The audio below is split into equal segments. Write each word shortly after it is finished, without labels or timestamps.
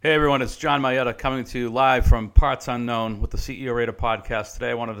Hey everyone, it's John Mayetta coming to you live from Parts Unknown with the CEO Rater podcast.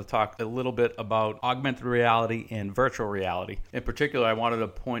 Today I wanted to talk a little bit about augmented reality and virtual reality. In particular, I wanted to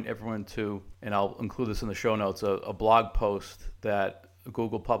point everyone to, and I'll include this in the show notes, a blog post that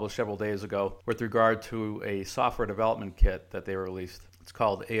Google published several days ago with regard to a software development kit that they released. It's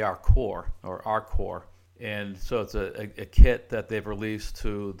called AR Core or R-Core. And so it's a kit that they've released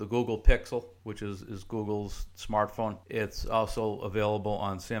to the Google Pixel, which is Google's smartphone. It's also available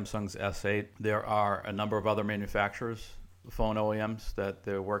on Samsung's S8. There are a number of other manufacturers, phone OEMs, that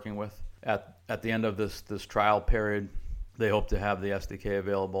they're working with. At the end of this trial period, they hope to have the SDK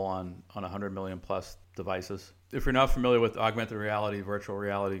available on 100 million plus devices. If you're not familiar with augmented reality, virtual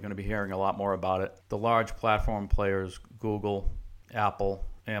reality, you're going to be hearing a lot more about it. The large platform players, Google, Apple,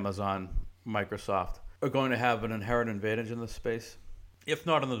 Amazon, Microsoft, are going to have an inherent advantage in this space, if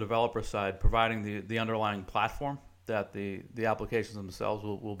not on the developer side, providing the underlying platform that the applications themselves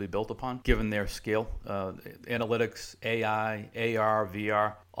will be built upon, given their scale. Analytics, AI, AR,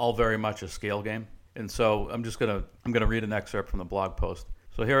 VR, all very much a scale game. And so I'm gonna read an excerpt from the blog post.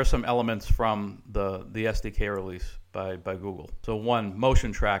 So here are some elements from the SDK release by Google. So 1,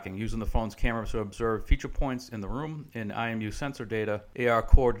 motion tracking, using the phone's camera to observe feature points in the room. In IMU sensor data, AR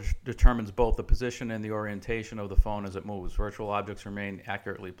Core determines both the position and the orientation of the phone as it moves. Virtual objects remain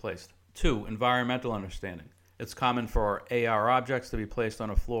accurately placed. 2, environmental understanding. It's common for AR objects to be placed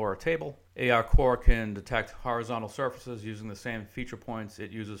on a floor or table. AR Core can detect horizontal surfaces using the same feature points it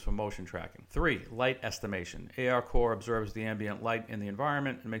uses for motion tracking. 3, light estimation. AR Core observes the ambient light in the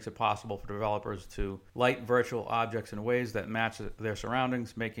environment and makes it possible for developers to light virtual objects in ways that match their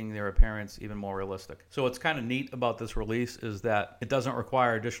surroundings, making their appearance even more realistic. So what's kind of neat about this release is that it doesn't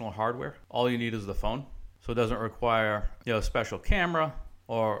require additional hardware. All you need is the phone. So it doesn't require a special camera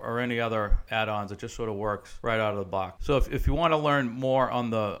or any other add-ons. It just sort of works right out of the box. So if you want to learn more on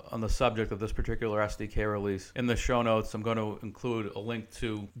the subject of this particular SDK release, in the show notes, I'm going to include a link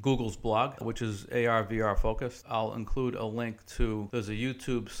to Google's blog, which is AR VR focused. I'll include a link to, there's a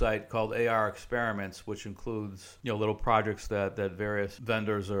YouTube site called AR Experiments, which includes little projects that various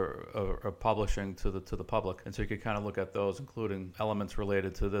vendors are publishing to the public. And so you can kind of look at those, including elements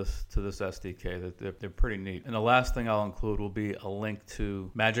related to this SDK. They're pretty neat. And the last thing I'll include will be a link to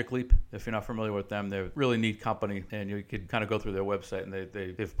Magic Leap. If you're not familiar with them, they're a really neat company, and you could kind of go through their website, and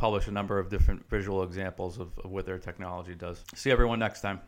they've published a number of different visual examples of what their technology does. See everyone next time.